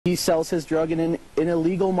He sells his drug in an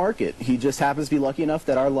illegal market. He just happens to be lucky enough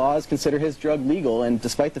that our laws consider his drug legal, and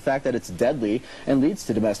despite the fact that it's deadly and leads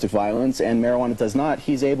to domestic violence and marijuana does not,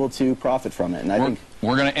 he's able to profit from it. And I think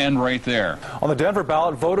we're going to end right there. On the Denver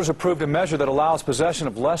ballot, voters approved a measure that allows possession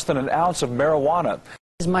of less than an ounce of marijuana.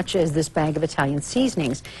 As much as this bag of Italian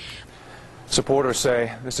seasonings. Supporters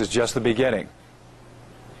say this is just the beginning.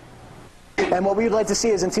 And what we'd like to see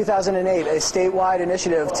is in 2008 a statewide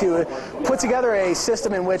initiative to put together a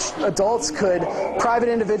system in which adults could, private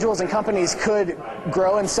individuals and companies could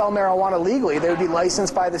grow and sell marijuana legally. They would be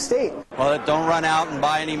licensed by the state. Well, don't run out and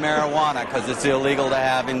buy any marijuana because it's illegal to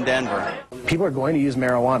have in Denver. People are going to use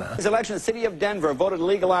marijuana. This election, the city of Denver voted to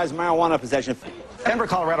legalize marijuana possession. Denver,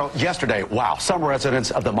 Colorado, yesterday, wow, some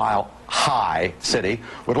residents of the Mile High city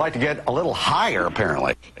would like to get a little higher,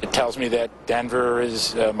 apparently. It tells me that Denver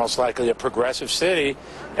is most likely a progressive city,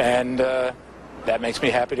 and that makes me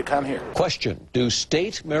happy to come here. Question: do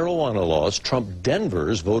state marijuana laws trump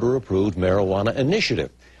Denver's voter-approved marijuana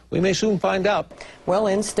initiative? We may soon find out. Well,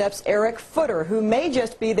 in steps Eric Footer, who may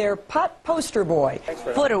just be their pot poster boy.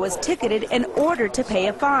 Footer was ticketed and ordered to pay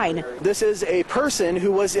a fine. This is a person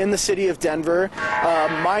who was in the city of Denver,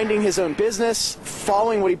 minding his own business,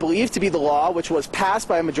 following what he believed to be the law, which was passed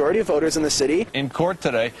by a majority of voters in the city. In court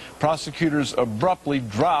today, prosecutors abruptly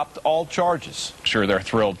dropped all charges. Sure, they're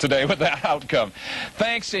thrilled today with that outcome.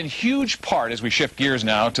 Thanks in huge part, as we shift gears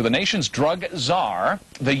now, to the nation's drug czar.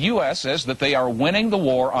 The U.S. says that they are winning the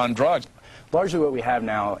war on drugs. largely what we have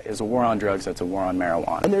now is a war on drugs that's a war on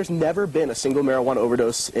marijuana. And there's never been a single marijuana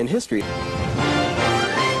overdose in history.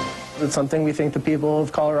 It's something we think the people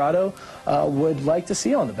of Colorado would like to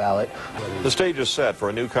see on the ballot. The stage is set for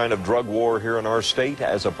a new kind of drug war here in our state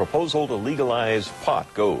as a proposal to legalize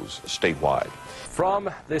pot goes statewide. From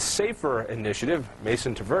this SAFER initiative,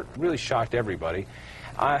 Mason Tvert really shocked everybody.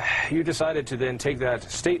 You decided to then take that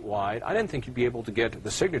statewide. I didn't think you'd be able to get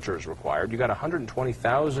the signatures required. You got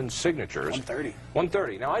 120,000 signatures.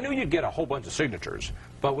 130. Now, I knew you'd get a whole bunch of signatures,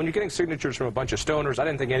 but when you're getting signatures from a bunch of stoners, I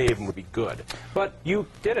didn't think any of them would be good. But you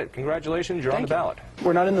did it. Congratulations, you're on the ballot.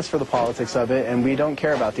 We're not in this for the politics of it, and we don't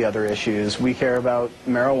care about the other issues. We care about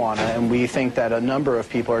marijuana, and we think that a number of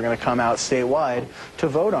people are going to come out statewide to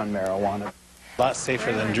vote on marijuana. A lot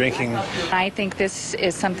safer than drinking. I think this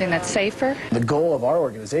is something that's safer. The goal of our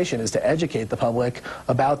organization is to educate the public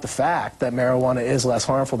about the fact that marijuana is less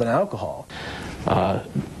harmful than alcohol.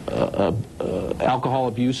 Alcohol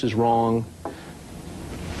abuse is wrong.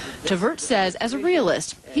 Tvert says, as a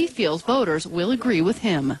realist, he feels voters will agree with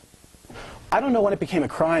him. I don't know when it became a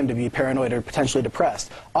crime to be paranoid or potentially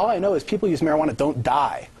depressed. All I know is people use marijuana don't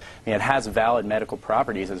die. I mean, it has valid medical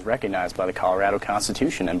properties as recognized by the Colorado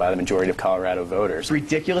Constitution and by the majority of Colorado voters.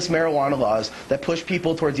 Ridiculous marijuana laws that push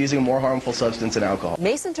people towards using a more harmful substance than alcohol.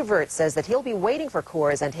 Mason Tvert says that he'll be waiting for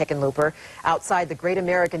Coors and Hickenlooper outside the Great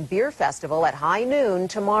American Beer Festival at high noon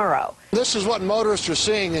tomorrow. This is what motorists are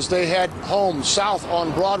seeing as they head home south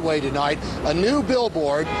on Broadway tonight. A new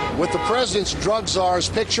billboard with the president's drug czar's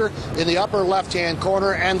picture in the upper left-hand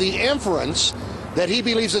corner and the inference that he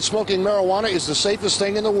believes that smoking marijuana is the safest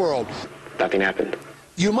thing in the world. Nothing happened.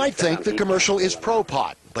 You might think the commercial is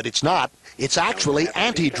pro-pot, but it's not. It's actually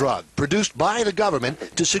anti-drug, produced by the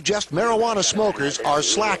government to suggest marijuana smokers are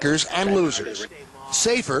slackers and losers.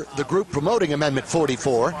 SAFER, the group promoting Amendment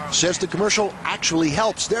 44, says the commercial actually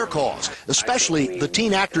helps their cause, especially the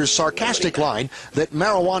teen actor's sarcastic line that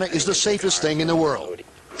marijuana is the safest thing in the world.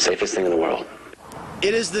 Safest thing in the world.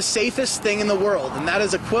 It is the safest thing in the world, and that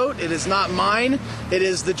is a quote. It is not mine. It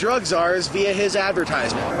is the drug czar's via his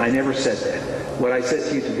advertisement. I never said that. What I said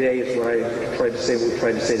to you today is what I tried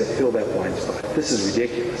to say to fill that blind spot. This is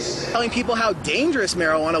ridiculous. Telling people how dangerous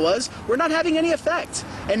marijuana was, we're not having any effect.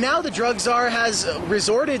 And now the drug czar has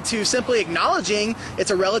resorted to simply acknowledging it's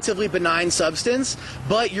a relatively benign substance,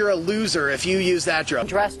 but you're a loser if you use that drug.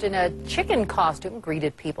 Dressed in a chicken costume,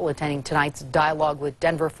 greeted people attending tonight's Dialogue with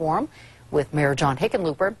Denver forum with Mayor John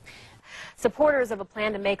Hickenlooper. Supporters of a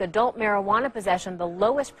plan to make adult marijuana possession the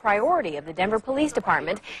lowest priority of the Denver Police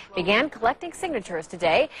Department began collecting signatures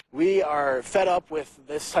today. We are fed up with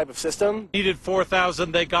this type of system. Needed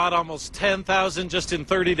 4,000. They got almost 10,000 just in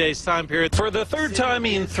 30 days time period. For the third time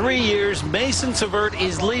in 3 years, Mason Tvert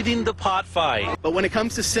is leading the pot fight. But when it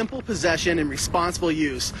comes to simple possession and responsible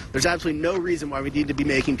use, there's absolutely no reason why we need to be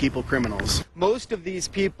making people criminals. Most of these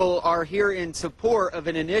people are here in support of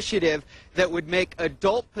an initiative that would make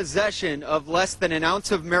adult possession of less than an ounce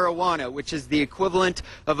of marijuana, which is the equivalent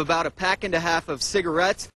of about a pack and a half of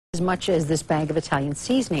cigarettes. As much as this bag of Italian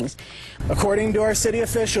seasonings. According to our city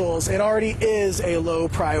officials, it already is a low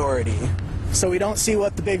priority. So we don't see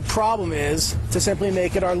what the big problem is to simply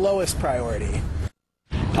make it our lowest priority.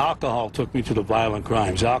 Alcohol took me to the violent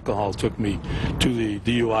crimes. Alcohol took me to the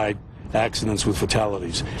DUI accidents with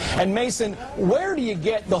fatalities. And Mason, where do you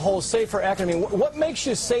get the whole safer act? I mean, what makes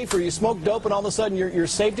you safer? You smoke dope and all of a sudden you're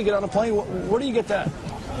safe to get on a plane? Where do you get that?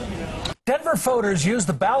 Denver voters used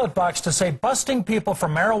the ballot box to say busting people for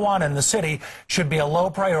marijuana in the city should be a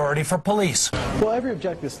low priority for police. Well, every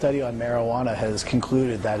objective study on marijuana has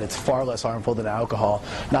concluded that it's far less harmful than alcohol,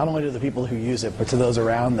 not only to the people who use it, but to those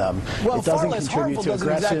around them. Well, it doesn't far less contribute harmful to doesn't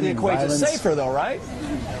aggression, exactly equate violence. to safer, though, right?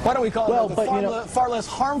 Why don't we call it the far less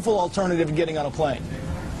harmful alternative to getting on a plane?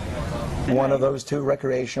 One of those two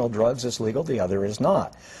recreational drugs is legal, the other is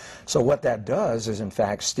not. So what that does is, in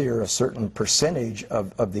fact, steer a certain percentage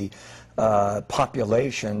of the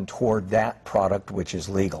population toward that product which is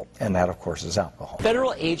legal, and that, of course, is alcohol.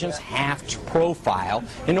 Federal agents have to profile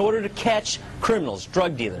in order to catch criminals,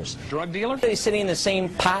 drug dealers. Drug dealer? They're sitting in the same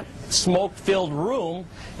pot, smoke-filled room.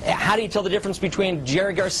 How do you tell the difference between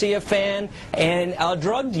Jerry Garcia fan and a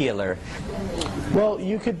drug dealer? Well,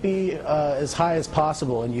 you could be as high as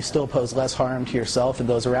possible and you still pose less harm to yourself and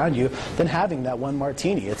those around you than having that one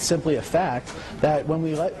martini. It's simply a fact that when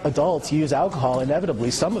we let adults use alcohol,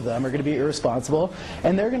 inevitably some of them are going to be irresponsible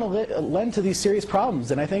and they're going to lend to these serious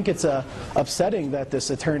problems. And I think it's upsetting that this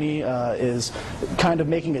attorney is kind of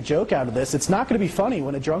making a joke out of this. It's not going to be funny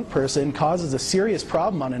when a drunk person causes a serious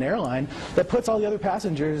problem on an airline that puts all the other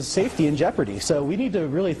passengers' safety in jeopardy. So we need to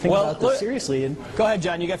really think about this seriously. And go ahead,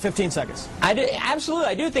 John. You got 15 seconds. Absolutely,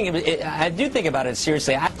 I do think about it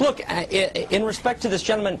seriously. Look, in respect to this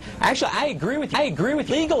gentleman, actually, I agree with you. I agree with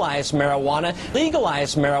legalize marijuana.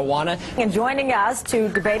 Legalize marijuana. And joining us to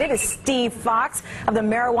debate it is Steve Fox of the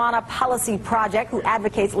Marijuana Policy Project, who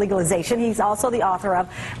advocates legalization. He's also the author of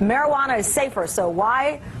Marijuana is Safer. So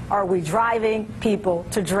why are we driving people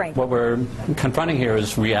to drink? What we're confronting here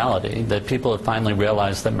is reality, that people have finally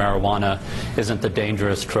realized that marijuana isn't the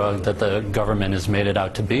dangerous drug that the government has made it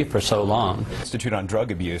out to be for so long. The Institute on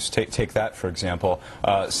Drug Abuse, take that for example,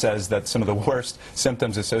 says that some of the worst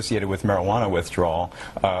symptoms associated with marijuana withdrawal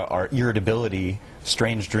are irritability,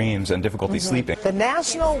 strange dreams, and difficulty sleeping. The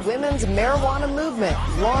National Women's Marijuana Movement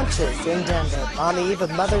launches in Denver. On the eve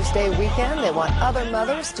of Mother's Day weekend, they want other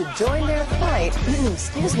mothers to join their fight,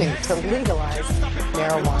 to legalize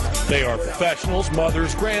marijuana. They are professionals,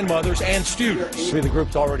 mothers, grandmothers, and students. The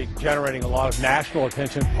group's already generating a lot of national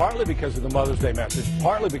attention, partly because of the Mother's Day message,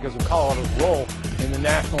 partly because of Colorado's role in the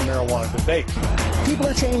national marijuana debate. People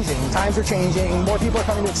are changing, times are changing, more people are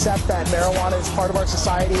coming to accept that marijuana is part of our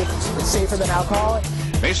society, it's safer than alcohol.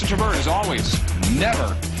 Mason Trevert, as always,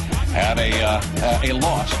 never had a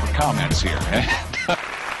loss for comments here.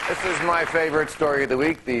 This is my favorite story of the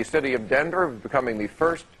week. The city of Denver becoming the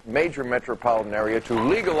first major metropolitan area to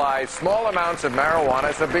legalize small amounts of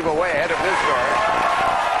marijuana. Some people way ahead of this story.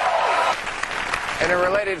 In a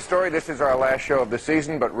related story, this is our last show of the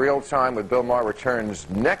season, but Real Time with Bill Maher returns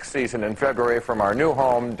next season in February from our new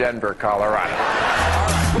home, Denver, Colorado.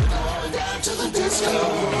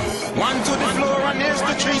 One to the floor and here's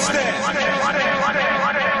the tree stairs.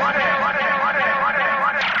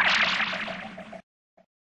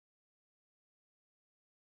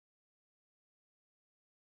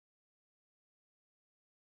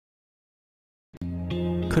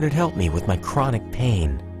 Could it help me with my chronic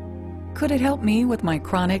pain? Could it help me with my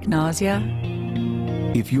chronic nausea?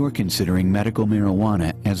 If you're considering medical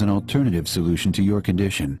marijuana as an alternative solution to your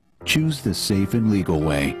condition, choose the safe and legal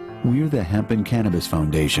way. We're the Hemp and Cannabis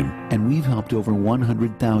Foundation, and we've helped over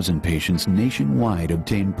 100,000 patients nationwide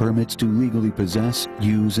obtain permits to legally possess,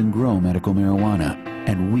 use, and grow medical marijuana.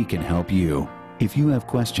 And we can help you. If you have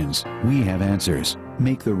questions, we have answers.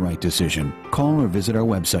 Make the right decision. Call or visit our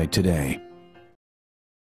website today.